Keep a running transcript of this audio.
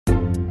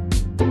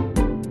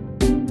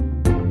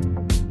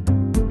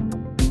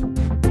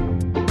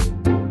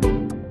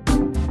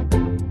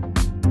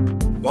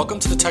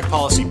Welcome to the Tech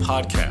Policy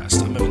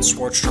Podcast. I'm Evan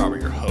Schwartztraber,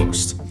 your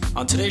host.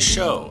 On today's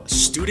show,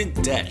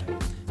 student debt.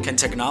 Can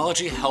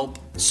technology help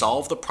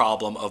solve the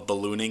problem of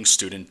ballooning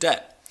student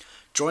debt?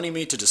 Joining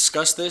me to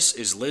discuss this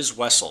is Liz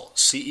Wessel,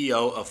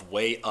 CEO of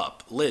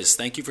WayUp. Liz,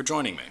 thank you for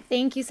joining me.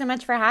 Thank you so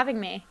much for having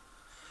me.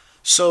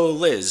 So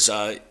Liz,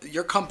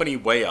 your company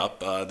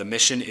WayUp, the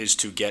mission is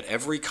to get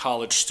every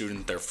college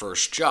student their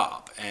first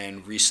job.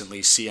 And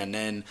recently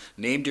CNN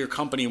named your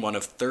company one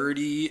of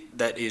 30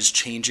 that is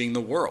changing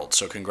the world.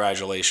 So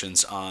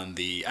congratulations on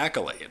the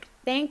accolade.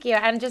 Thank you.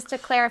 And just to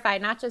clarify,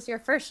 not just your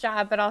first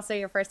job, but also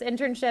your first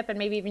internship and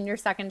maybe even your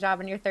second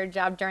job and your third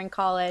job during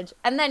college,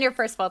 and then your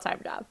first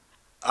full-time job.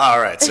 All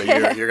right. So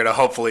you're going to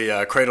hopefully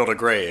cradle to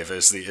grave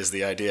is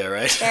the idea,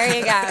 right? There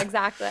you go.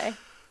 Exactly.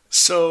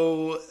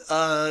 So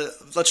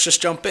let's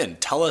just jump in.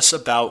 Tell us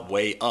about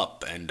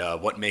WayUp and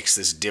what makes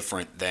this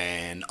different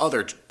than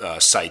other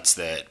sites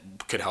that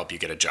could help you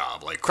get a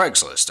job, like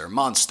Craigslist or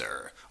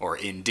Monster or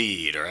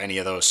Indeed or any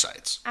of those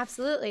sites.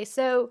 Absolutely.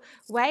 So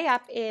WayUp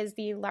is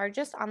the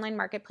largest online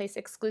marketplace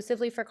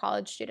exclusively for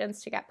college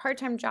students to get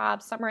part-time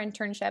jobs, summer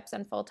internships,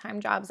 and full-time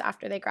jobs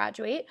after they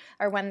graduate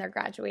or when they're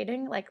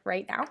graduating, like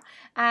right now.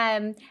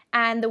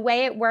 And the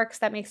way it works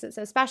that makes it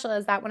so special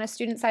is that when a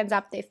student signs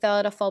up, they fill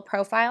out a full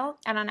profile,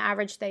 and on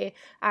average, they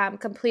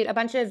complete a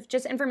bunch of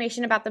just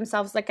information about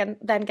themselves that can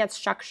then get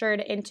structured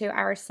into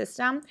our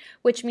system,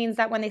 which means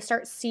that when they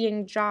start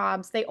seeing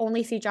jobs, they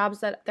only see jobs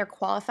that they're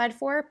qualified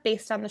for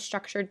based on the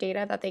structured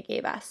data that they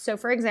gave us. So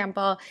for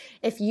example,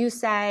 if you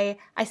say,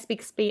 I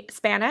speak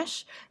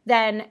Spanish,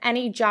 then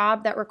any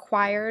job that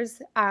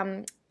requires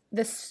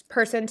this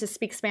person to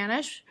speak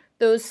Spanish,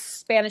 those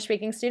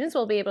Spanish-speaking students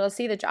will be able to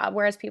see the job,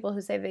 whereas people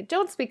who say they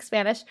don't speak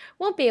Spanish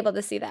won't be able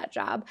to see that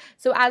job.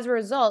 So as a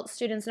result,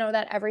 students know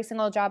that every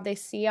single job they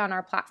see on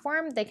our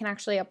platform, they can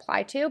actually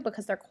apply to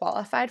because they're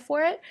qualified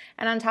for it.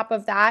 And on top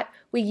of that,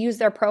 we use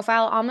their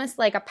profile almost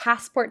like a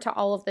passport to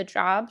all of the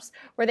jobs,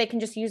 where they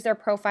can just use their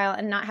profile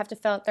and not have to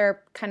fill out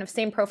their kind of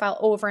same profile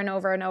over and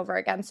over and over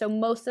again. So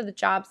most of the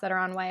jobs that are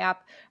on WayUp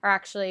are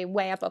actually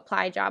WayUp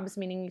apply jobs,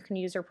 meaning you can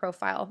use your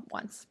profile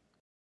once.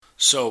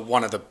 So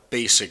one of the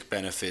basic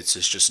benefits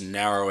is just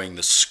narrowing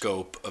the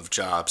scope of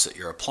jobs that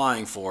you're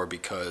applying for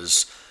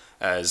because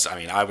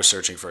I was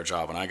searching for a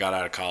job when I got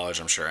out of college.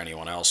 I'm sure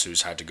anyone else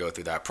who's had to go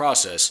through that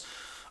process,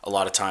 a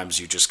lot of times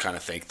you just kind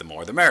of think the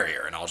more the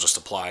merrier, and I'll just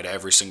apply to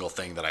every single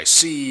thing that I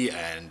see,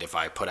 and if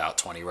I put out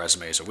 20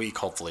 resumes a week,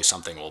 hopefully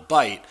something will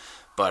bite.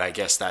 But I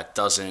guess that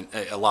doesn't,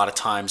 a lot of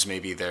times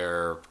maybe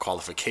their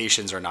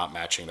qualifications are not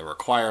matching the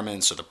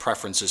requirements or the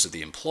preferences of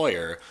the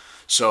employer.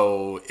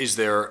 So is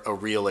there a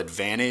real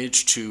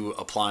advantage to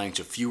applying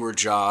to fewer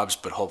jobs,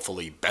 but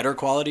hopefully better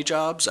quality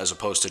jobs, as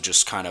opposed to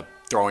just kind of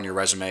throwing your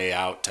resume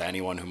out to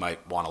anyone who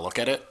might want to look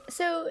at it?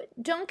 So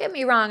don't get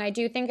me wrong. I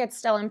do think it's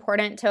still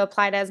important to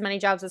apply to as many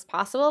jobs as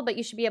possible, but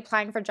you should be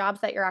applying for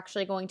jobs that you're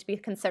actually going to be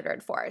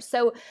considered for.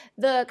 So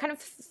the kind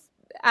of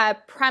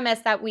premise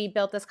that we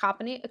built this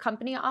company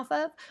off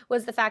of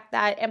was the fact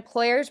that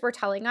employers were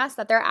telling us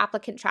that their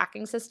applicant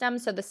tracking system,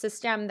 so the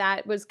system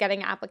that was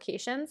getting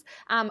applications,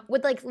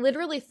 would like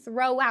literally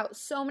throw out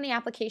so many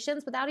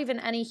applications without even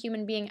any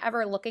human being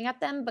ever looking at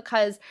them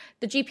because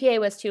the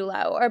GPA was too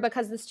low or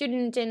because the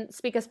student didn't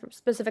speak a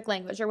specific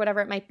language or whatever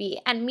it might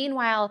be. And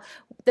meanwhile,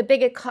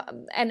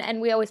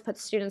 and we always put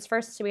students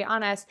first, to be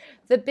honest,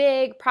 the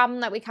big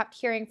problem that we kept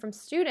hearing from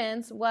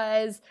students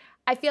was,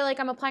 I feel like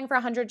I'm applying for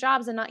 100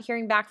 jobs and not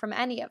hearing back from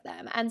any of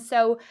them. And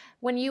so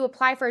when you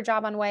apply for a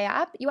job on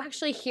WayUp, you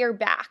actually hear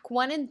back.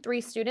 1 in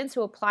 3 students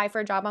who apply for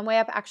a job on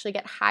WayUp actually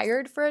get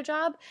hired for a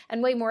job,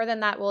 and way more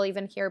than that will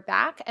even hear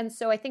back. And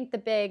so I think the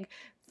big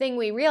thing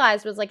we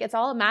realized was like it's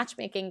all a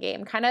matchmaking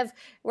game. Kind of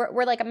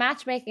we're like a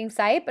matchmaking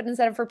site, but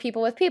instead of for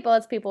people with people,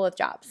 it's people with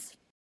jobs.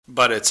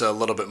 But it's a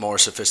little bit more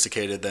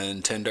sophisticated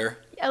than Tinder.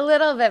 A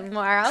little bit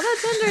more, although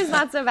Tinder is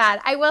not so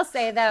bad. I will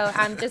say, though,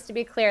 just to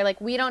be clear,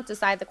 like we don't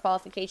decide the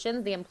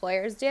qualifications, the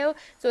employers do.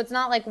 So it's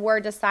not like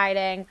we're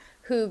deciding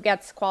who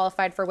gets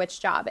qualified for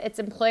which job. It's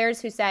employers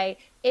who say,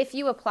 if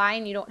you apply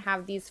and you don't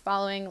have these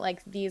following,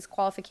 like these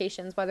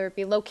qualifications, whether it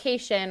be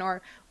location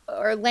or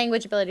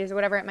language abilities or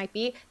whatever it might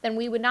be, then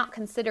we would not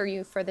consider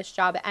you for this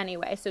job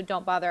anyway. So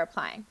don't bother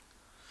applying.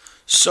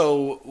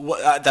 So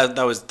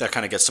that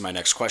kind of gets to my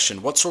next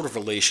question. What sort of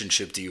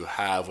relationship do you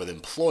have with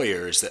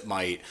employers that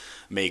might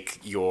make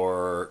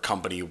your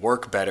company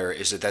work better?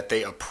 Is it that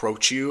they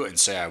approach you and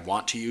say, I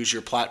want to use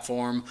your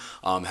platform?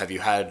 Have you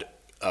had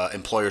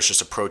employers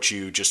just approach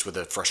you just with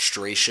a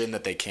frustration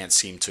that they can't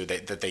seem to,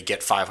 that they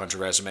get 500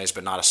 resumes,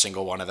 but not a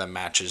single one of them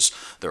matches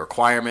the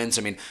requirements?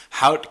 I mean,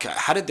 how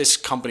did this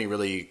company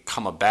really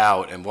come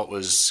about, and what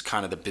was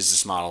kind of the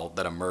business model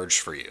that emerged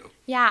for you?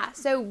 Yeah,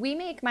 so we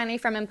make money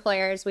from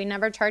employers. We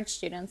never charge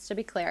students, to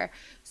be clear.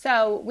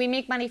 So we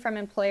make money from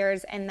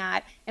employers in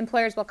that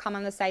employers will come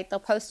on the site, they'll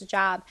post a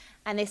job,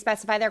 and they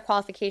specify their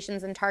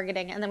qualifications and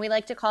targeting. And then we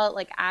like to call it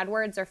like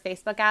AdWords or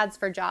Facebook ads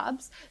for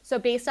jobs. So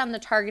based on the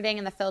targeting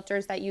and the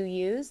filters that you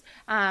use,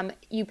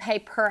 you pay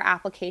per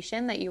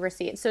application that you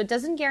receive. So it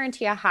doesn't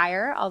guarantee a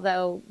hire,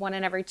 although 1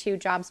 in every 2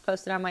 jobs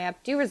posted on my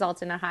app do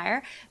result in a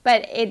hire.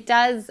 But it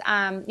does,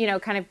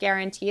 kind of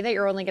guarantee that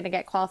you're only going to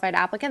get qualified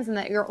applicants and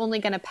that you're only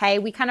going to pay.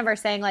 We kind of are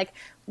saying like,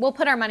 we'll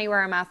put our money where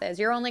our mouth is.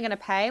 You're only going to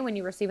pay when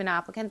you receive an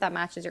applicant that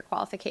matches your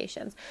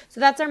qualifications. So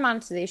that's our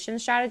monetization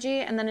strategy.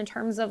 And then in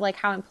terms of like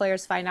how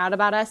employers find out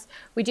about us,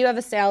 we do have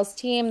a sales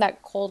team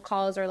that cold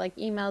calls or like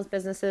emails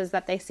businesses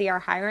that they see are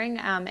hiring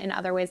in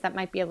other ways that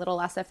might be a little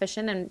less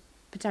efficient and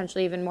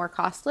potentially even more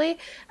costly.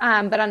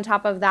 But on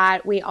top of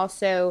that, we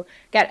also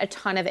get a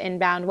ton of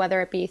inbound,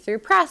 whether it be through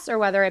press or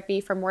whether it be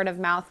from word of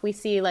mouth. We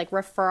see like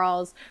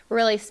referrals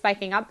really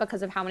spiking up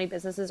because of how many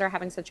businesses are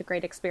having such a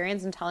great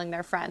experience and telling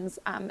their friends,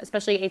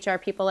 especially HR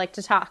people like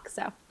to talk.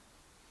 So.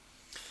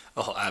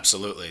 Oh,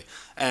 absolutely.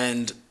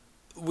 And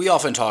we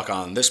often talk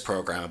on this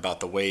program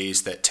about the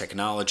ways that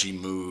technology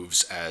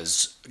moves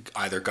as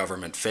either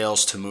government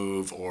fails to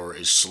move or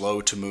is slow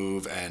to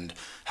move, and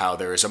how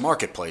there is a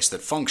marketplace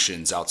that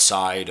functions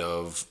outside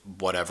of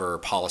whatever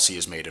policy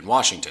is made in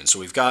Washington. So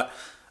we've got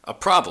a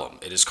problem.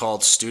 It is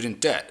called student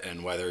debt,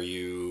 and whether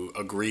you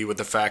agree with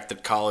the fact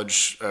that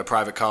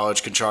private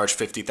college can charge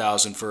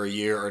 $50,000 for a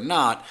year or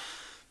not,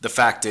 the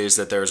fact is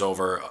that there's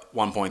over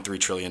 $1.3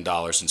 trillion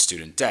in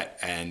student debt,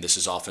 and this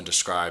is often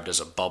described as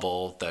a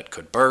bubble that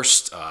could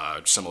burst,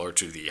 similar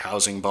to the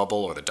housing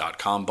bubble or the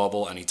dot-com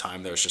bubble.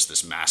 Anytime there's just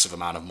this massive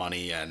amount of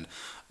money and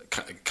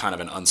kind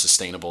of an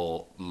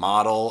unsustainable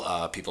model,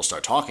 people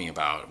start talking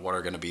about what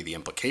are going to be the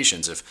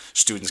implications if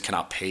students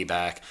cannot pay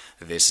back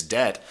this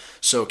debt.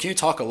 So can you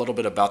talk a little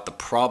bit about the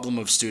problem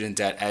of student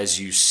debt as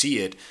you see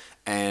it,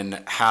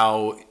 and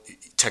how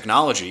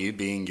technology,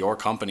 being your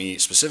company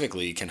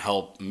specifically, can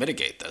help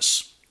mitigate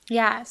this?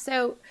 Yeah.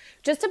 So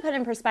just to put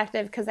in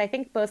perspective, because I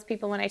think most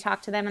people, when I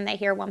talk to them and they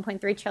hear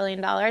 $1.3 trillion,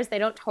 they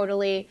don't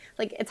totally,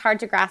 like, it's hard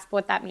to grasp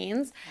what that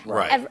means.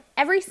 Right.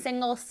 Every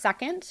single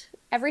second,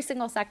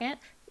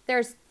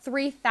 there's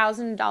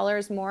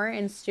 $3,000 more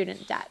in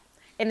student debt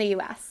in the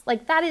US.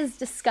 Like, that is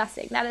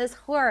disgusting. That is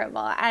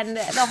horrible. And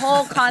the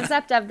whole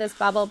concept of this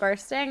bubble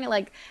bursting,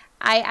 like,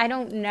 I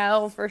don't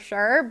know for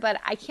sure, but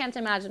I can't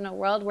imagine a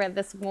world where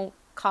this won't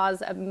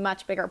cause a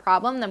much bigger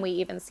problem than we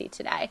even see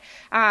today.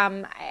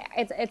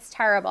 It's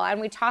terrible. And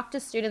we talk to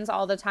students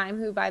all the time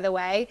who, by the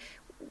way,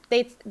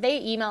 they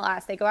email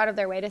us. They go out of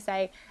their way to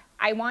say,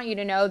 I want you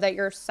to know that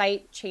your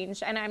site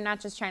changed. And I'm not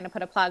just trying to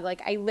put a plug.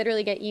 Like, I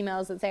literally get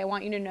emails that say, I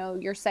want you to know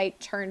your site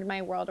turned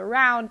my world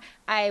around.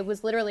 I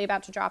was literally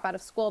about to drop out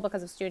of school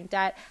because of student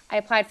debt. I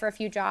applied for a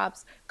few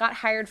jobs, got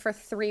hired for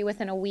 3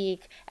 within a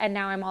week, and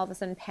now I'm all of a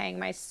sudden paying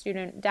my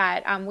student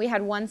debt. We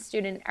had one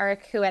student,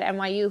 Eric, who at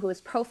NYU, who was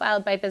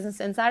profiled by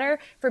Business Insider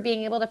for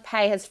being able to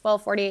pay his full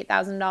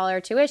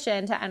 $48,000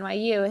 tuition to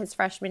NYU his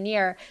freshman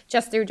year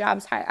just through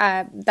jobs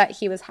that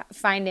he was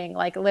finding,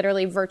 like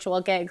literally virtual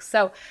gigs.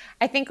 So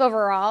I think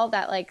overall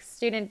that like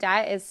student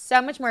debt is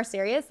so much more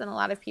serious than a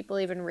lot of people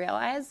even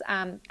realize,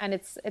 and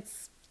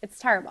it's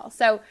terrible.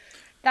 So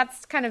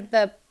that's kind of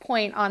the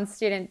point on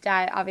student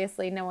debt.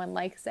 Obviously, no one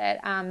likes it.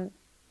 And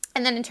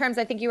then in terms,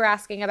 I think you were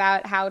asking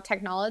about how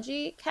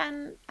technology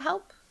can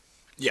help.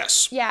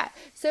 Yes. Yeah.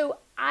 So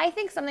I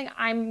think something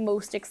I'm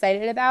most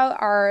excited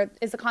about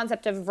is the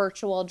concept of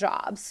virtual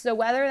jobs. So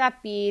whether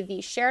that be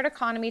the shared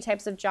economy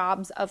types of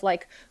jobs of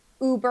like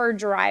Uber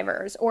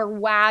drivers, or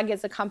WAG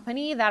is a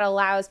company that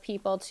allows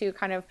people to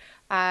kind of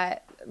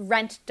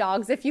rent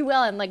dogs, if you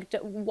will, and like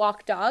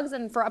walk dogs,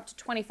 and for up to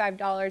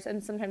 $25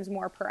 and sometimes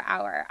more per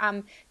hour.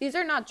 These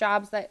are not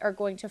jobs that are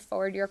going to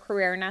forward your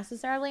career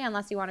necessarily,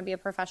 unless you want to be a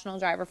professional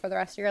driver for the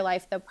rest of your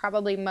life, though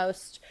probably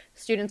most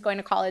students going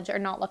to college are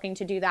not looking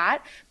to do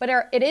that. But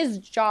it is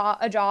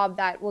a job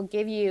that will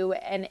give you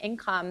an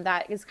income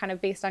that is kind of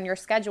based on your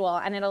schedule,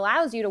 and it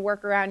allows you to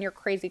work around your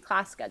crazy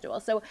class schedule.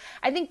 So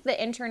I think the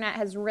internet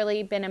has really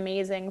been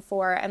amazing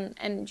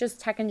and just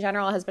tech in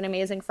general has been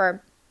amazing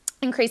for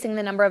increasing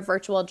the number of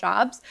virtual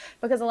jobs,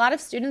 because a lot of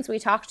students we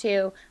talk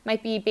to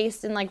might be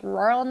based in like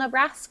rural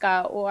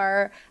Nebraska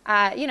or,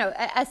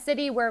 a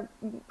city where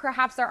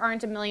perhaps there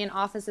aren't a million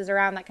offices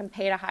around that can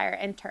pay to hire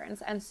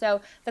interns. And so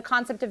the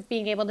concept of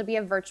being able to be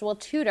a virtual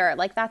tutor,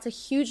 like that's a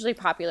hugely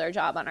popular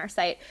job on our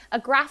site. A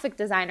graphic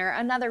designer,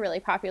 another really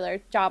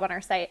popular job on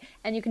our site.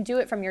 And you can do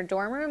it from your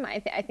dorm room. I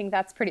think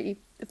that's pretty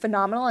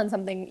phenomenal and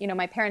something,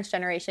 my parents'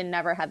 generation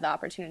never had the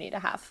opportunity to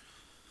have.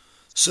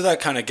 So that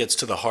kind of gets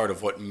to the heart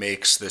of what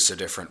makes this a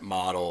different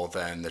model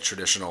than the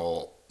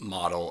traditional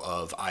model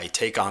of I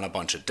take on a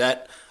bunch of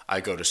debt, I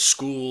go to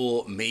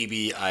school,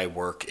 maybe I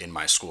work in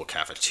my school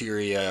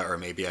cafeteria, or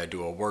maybe I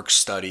do a work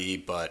study,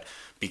 but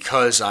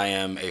because I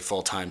am a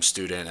full-time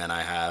student and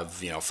I have,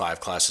 5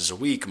 classes a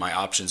week, my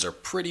options are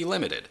pretty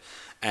limited.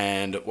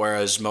 And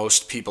whereas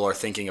most people are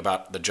thinking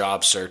about the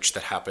job search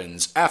that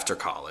happens after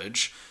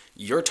college,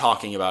 you're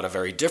talking about a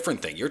very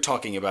different thing. You're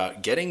talking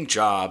about getting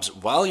jobs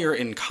while you're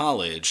in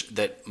college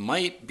that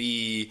might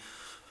be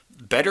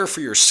better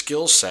for your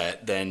skill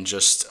set than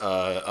just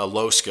a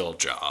low skill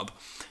job,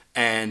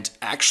 and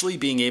actually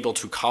being able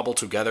to cobble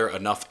together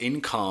enough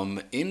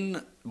income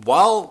in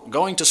while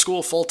going to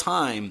school full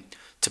time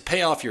to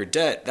pay off your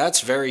debt. That's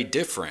very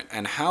different.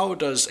 And how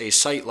does a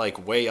site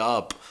like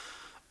WayUp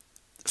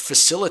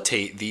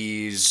facilitate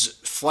these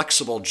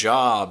flexible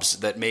jobs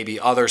that maybe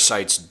other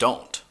sites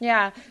don't?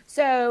 Yeah.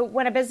 So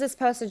when a business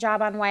posts a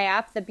job on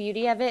WayUp, the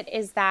beauty of it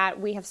is that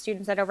we have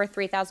students at over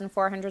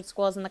 3,400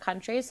 schools in the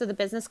country. So the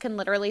business can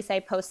literally say,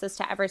 post this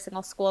to every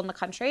single school in the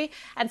country.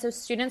 And so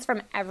students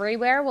from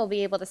everywhere will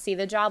be able to see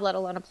the job, let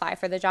alone apply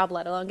for the job,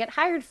 let alone get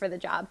hired for the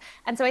job.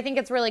 And so I think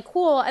it's really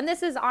cool. And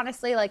this is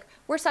honestly, like,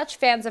 we're such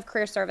fans of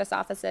career service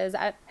offices.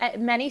 At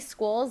many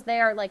schools,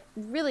 they are like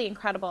really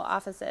incredible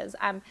offices.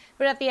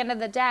 But at the end of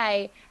the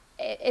day,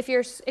 if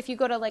you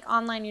go to like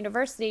online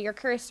university, your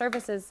career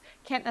services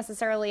can't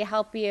necessarily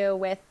help you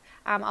with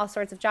all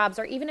sorts of jobs.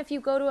 Or even if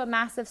you go to a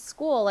massive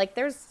school, like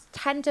there's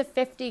 10 to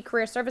 50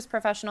 career service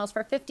professionals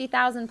for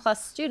 50,000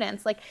 plus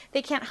students. Like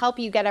they can't help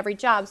you get every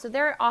job. So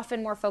they're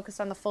often more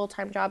focused on the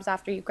full-time jobs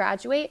after you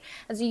graduate.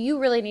 And so you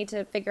really need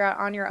to figure out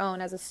on your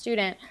own as a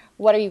student,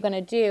 what are you going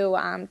to do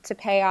to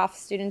pay off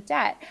student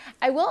debt?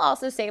 I will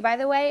also say, by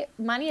the way,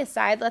 money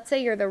aside, let's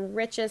say you're the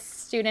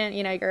richest student,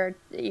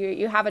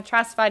 you have a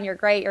trust fund, you're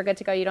great, you're good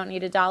to go, you don't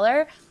need a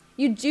dollar.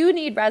 You do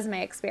need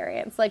resume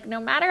experience. Like no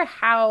matter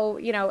how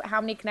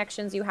many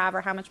connections you have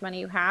or how much money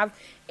you have,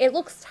 it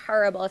looks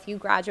terrible if you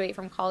graduate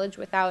from college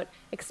without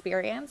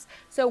experience.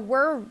 So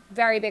we're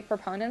very big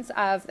proponents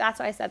of, that's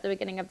why I said at the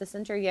beginning of this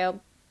interview,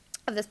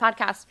 of this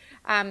podcast,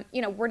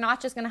 we're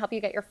not just going to help you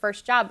get your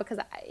first job, because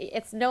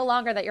it's no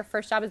longer that your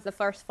first job is the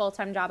first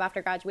full-time job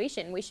after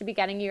graduation. We should be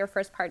getting you your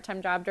first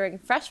part-time job during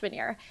freshman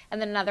year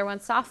and then another one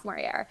sophomore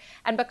year.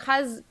 And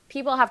because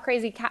people have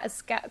crazy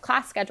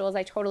class schedules,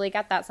 I totally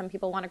get that. Some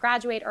people want to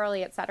graduate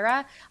early,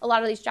 etc. A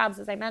lot of these jobs,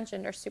 as I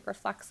mentioned, are super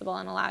flexible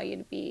and allow you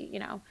to be,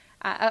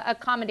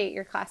 accommodate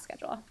your class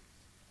schedule.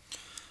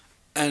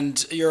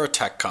 And you're a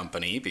tech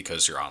company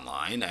because you're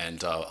online,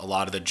 and a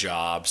lot of the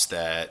jobs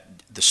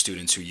that the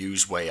students who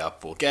use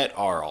WayUp will get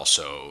are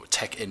also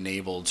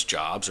tech-enabled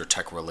jobs or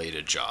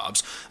tech-related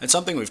jobs. And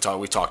something we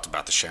talked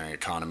about the sharing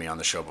economy on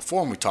the show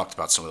before, and we talked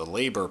about some of the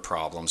labor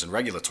problems and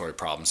regulatory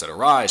problems that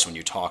arise when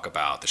you talk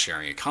about the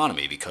sharing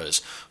economy,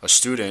 because a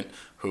student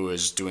who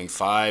is doing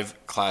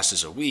 5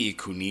 classes a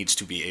week, who needs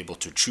to be able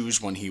to choose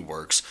when he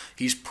works,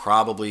 he's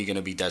probably going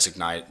to be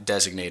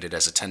designated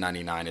as a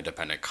 1099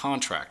 independent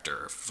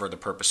contractor for the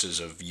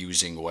purposes of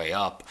using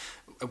WayUp,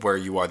 where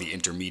you are the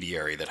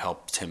intermediary that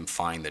helped him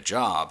find the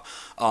job.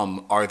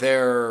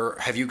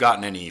 Have you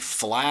gotten any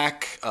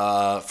flack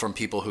from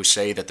people who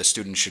say that the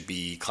student should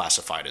be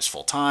classified as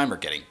full-time or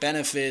getting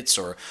benefits,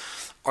 or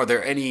are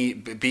there any,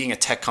 being a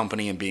tech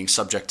company and being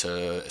subject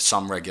to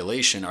some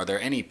regulation, are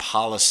there any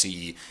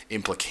policy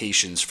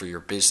implications for your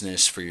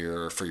business, for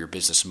your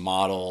business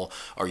model?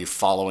 Are you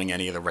following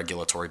any of the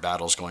regulatory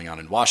battles going on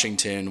in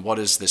Washington? What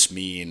does this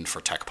mean for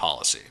tech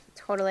policy?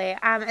 Totally.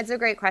 It's a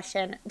great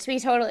question. To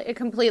be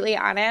completely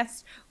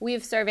honest,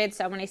 we've surveyed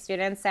so many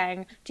students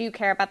saying, do you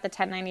care about the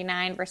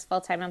 1099 versus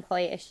full-time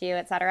employee issue,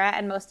 et cetera?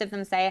 And most of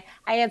them say,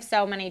 I have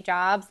so many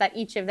jobs that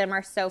each of them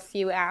are so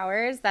few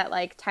hours that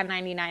like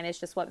 1099 is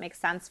just what makes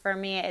sense for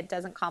me. It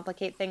doesn't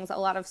complicate things. A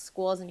lot of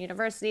schools and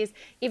universities,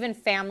 even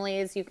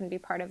families, you can be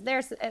part of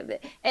theirs.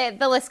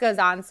 The list goes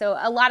on. So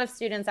a lot of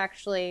students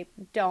actually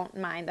don't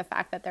mind the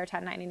fact that they're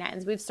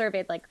 1099s. We've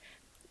surveyed like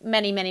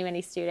many, many,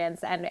 many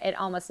students, and it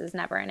almost is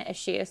never an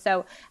issue.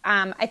 So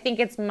I think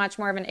it's much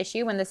more of an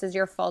issue when this is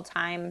your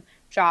full-time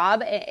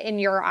job, in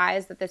your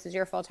eyes, that this is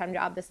your full-time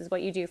job, this is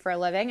what you do for a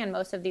living. And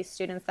most of these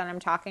students that I'm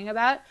talking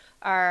about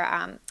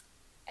are,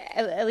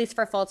 at least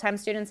for full-time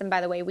students, and by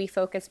the way, we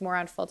focus more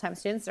on full-time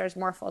students. There's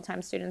more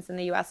full-time students in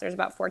the U.S. There's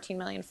about 14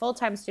 million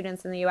full-time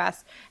students in the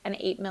U.S. and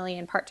 8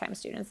 million part-time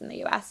students in the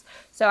U.S.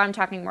 So I'm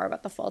talking more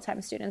about the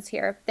full-time students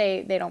here.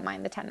 They don't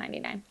mind the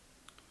 1099.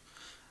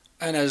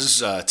 And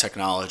as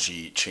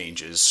technology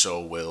changes, so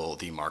will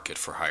the market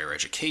for higher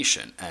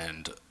education.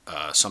 And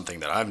something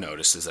that I've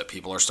noticed is that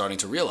people are starting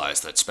to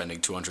realize that spending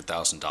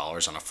 $200,000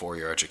 on a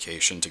 4-year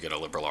education to get a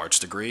liberal arts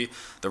degree,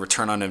 the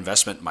return on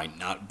investment might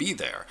not be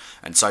there.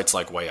 And sites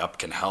like WayUp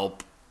can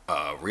help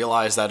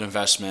realize that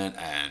investment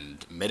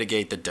and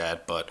mitigate the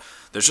debt. But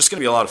there's just going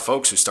to be a lot of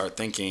folks who start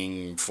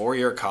thinking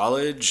 4-year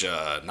college,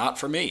 not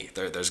for me.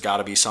 There's got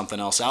to be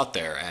something else out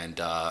there. And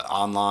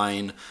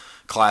online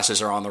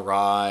classes are on the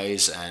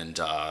rise, and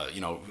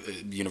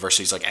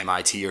universities like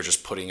MIT are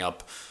just putting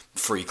up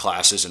free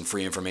classes and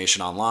free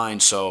information online.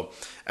 So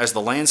as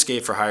the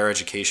landscape for higher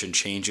education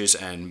changes,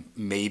 and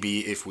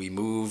maybe if we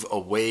move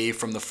away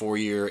from the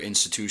 4-year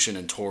institution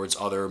and towards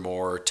other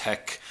more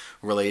tech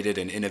related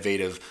and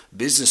innovative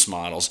business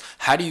models,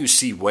 how do you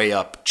see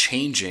WayUp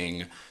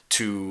changing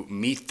to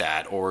meet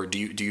that? Or do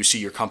you see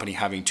your company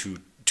having to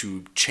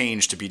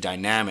change, to be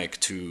dynamic,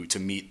 to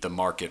meet the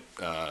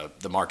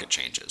market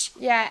changes?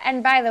 Yeah,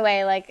 and by the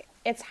way, like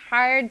it's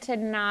hard to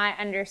not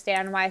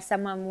understand why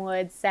someone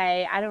would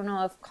say, I don't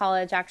know if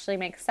college actually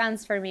makes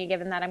sense for me,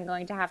 given that I'm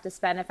going to have to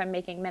spend, if I'm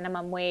making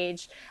minimum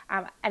wage,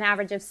 an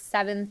average of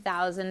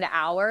 7,000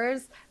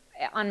 hours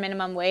on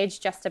minimum wage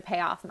just to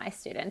pay off my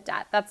student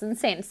debt. That's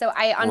insane. So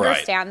I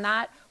understand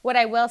that. What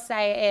I will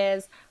say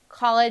is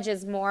college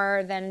is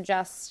more than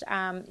just,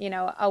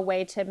 a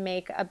way to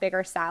make a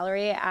bigger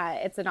salary.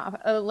 It's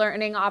a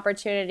learning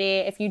opportunity.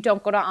 If you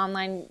don't go to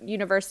online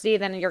university,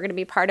 then you're going to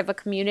be part of a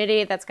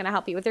community that's going to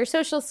help you with your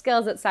social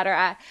skills, et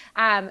cetera.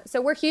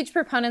 So we're huge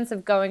proponents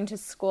of going to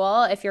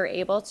school if you're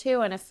able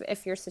to, and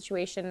if your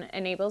situation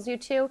enables you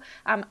to.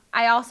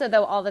 I also,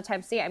 though, all the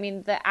time see,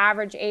 the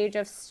average age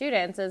of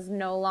students is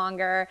no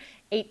longer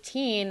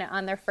 18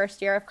 on their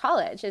first year of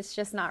college. It's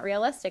just not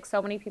realistic. So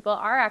many people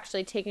are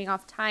actually taking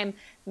off time.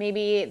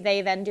 Maybe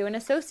they then do an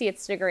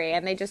associate's degree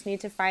and they just need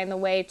to find the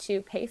way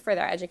to pay for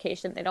their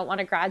education. They don't want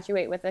to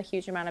graduate with a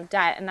huge amount of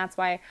debt. And that's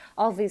why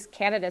all of these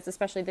candidates,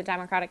 especially the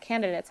Democratic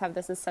candidates, have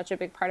this as such a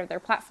big part of their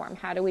platform.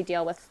 How do we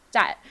deal with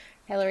debt?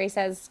 Hillary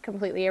says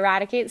completely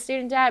eradicate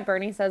student debt.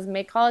 Bernie says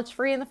make college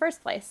free in the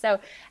first place. So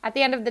at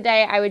the end of the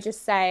day, I would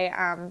just say,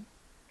 I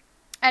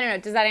don't know,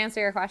 does that answer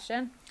your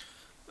question?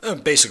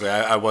 Basically,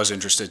 I was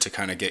interested to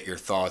kind of get your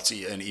thoughts,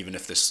 and even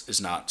if this is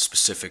not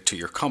specific to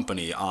your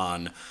company,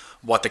 on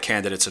what the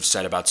candidates have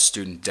said about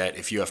student debt,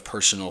 if you have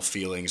personal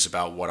feelings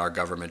about what our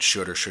government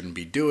should or shouldn't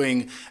be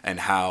doing,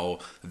 and how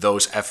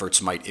those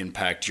efforts might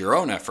impact your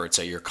own efforts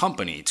at your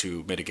company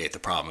to mitigate the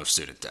problem of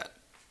student debt.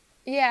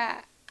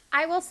 Yeah,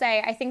 I will say,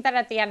 I think that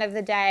at the end of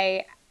the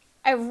day,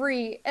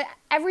 every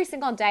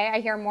single day I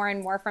hear more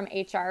and more from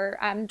HR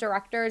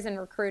directors and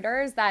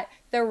recruiters that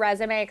the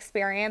resume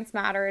experience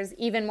matters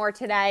even more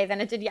today than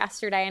it did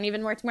yesterday, and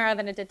even more tomorrow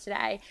than it did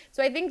today.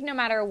 So I think no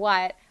matter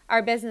what,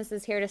 our business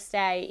is here to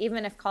stay,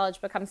 even if college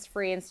becomes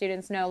free and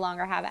students no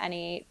longer have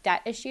any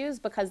debt issues,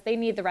 because they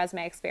need the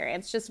resume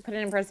experience. Just to put it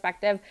in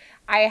perspective,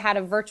 I had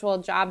a virtual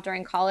job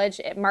during college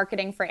at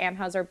marketing for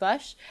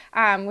Anheuser-Busch,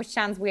 which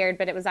sounds weird,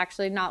 but it was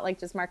actually not like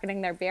just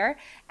marketing their beer.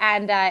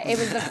 And it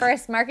was the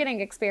first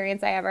marketing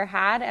experience I ever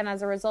had. And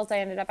as a result, I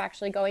ended up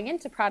actually going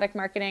into product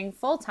marketing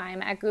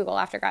full-time at Google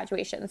after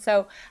graduation.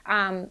 So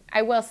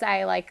I will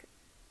say,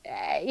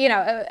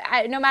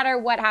 no matter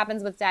what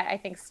happens with debt, I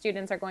think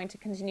students are going to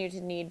continue to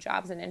need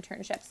jobs and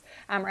internships,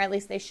 or at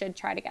least they should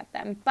try to get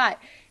them. But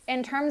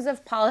in terms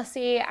of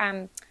policy,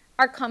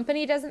 our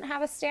company doesn't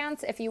have a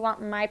stance. If you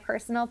want my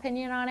personal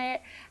opinion on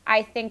it,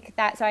 I think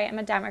that, so I am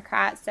a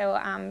Democrat,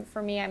 so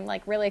for me, I'm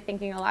really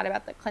thinking a lot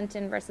about the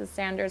Clinton versus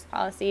Sanders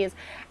policies.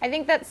 I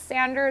think that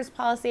Sanders'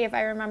 policy,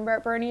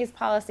 Bernie's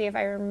policy, if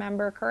I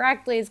remember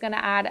correctly, is going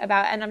to add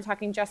about, and I'm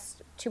talking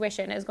just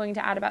tuition, is going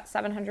to add about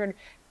 $700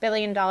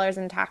 billion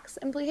in tax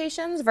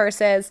implications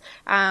versus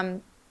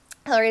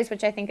Hillary's,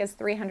 which I think is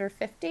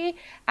 350,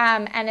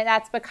 and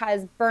that's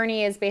because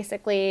Bernie is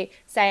basically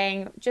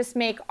saying just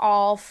make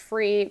all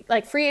free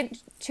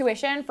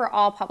tuition for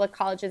all public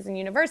colleges and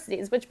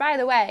universities, which, by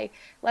the way,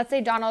 let's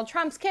say Donald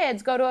Trump's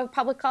kids go to a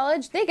public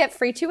college, they get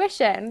free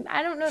tuition.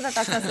 I don't know that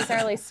that's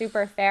necessarily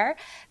super fair.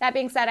 That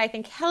being said, I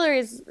think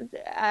Hillary's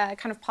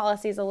kind of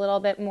policy is a little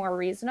bit more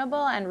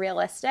reasonable and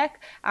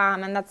realistic,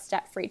 and that's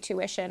debt-free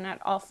tuition at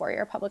all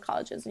four-year public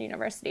colleges and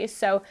universities.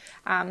 So,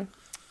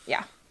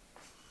 yeah.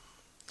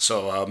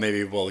 So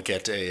maybe we'll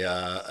get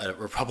a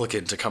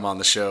Republican to come on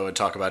the show and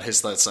talk about his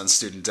thoughts on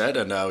student debt,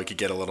 and we could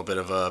get a little bit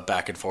of a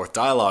back and forth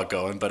dialogue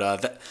going.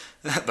 But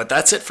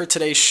that's it for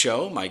today's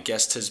show. My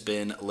guest has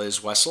been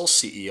Liz Wessel,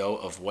 CEO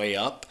of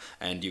WayUp,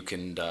 and you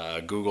can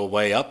Google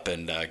WayUp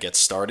and get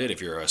started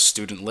if you're a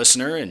student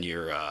listener and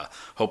you're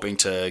hoping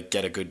to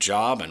get a good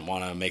job and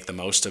want to make the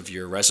most of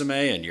your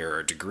resume and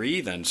your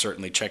degree. Then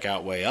certainly check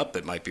out WayUp.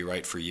 It might be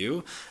right for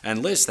you.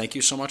 And Liz, thank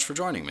you so much for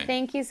joining me.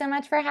 Thank you so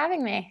much for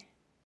having me.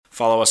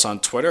 Follow us on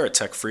Twitter at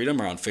TechFreedom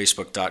or on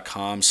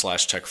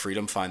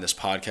Facebook.com/TechFreedom. Find this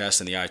podcast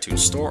in the iTunes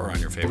Store or on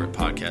your favorite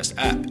podcast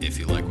app. If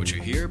you like what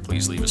you hear,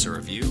 please leave us a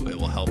review. It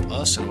will help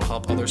us and will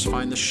help others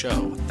find the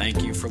show.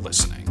 Thank you for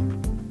listening.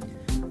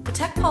 The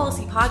Tech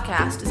Policy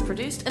Podcast is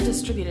produced and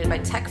distributed by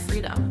Tech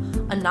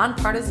Freedom, a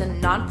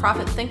nonpartisan,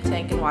 nonprofit think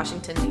tank in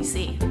Washington,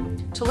 D.C.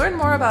 To learn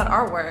more about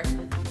our work,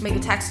 make a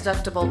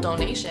tax-deductible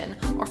donation,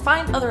 or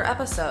find other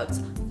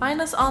episodes, find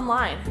us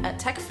online at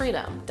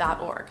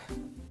techfreedom.org.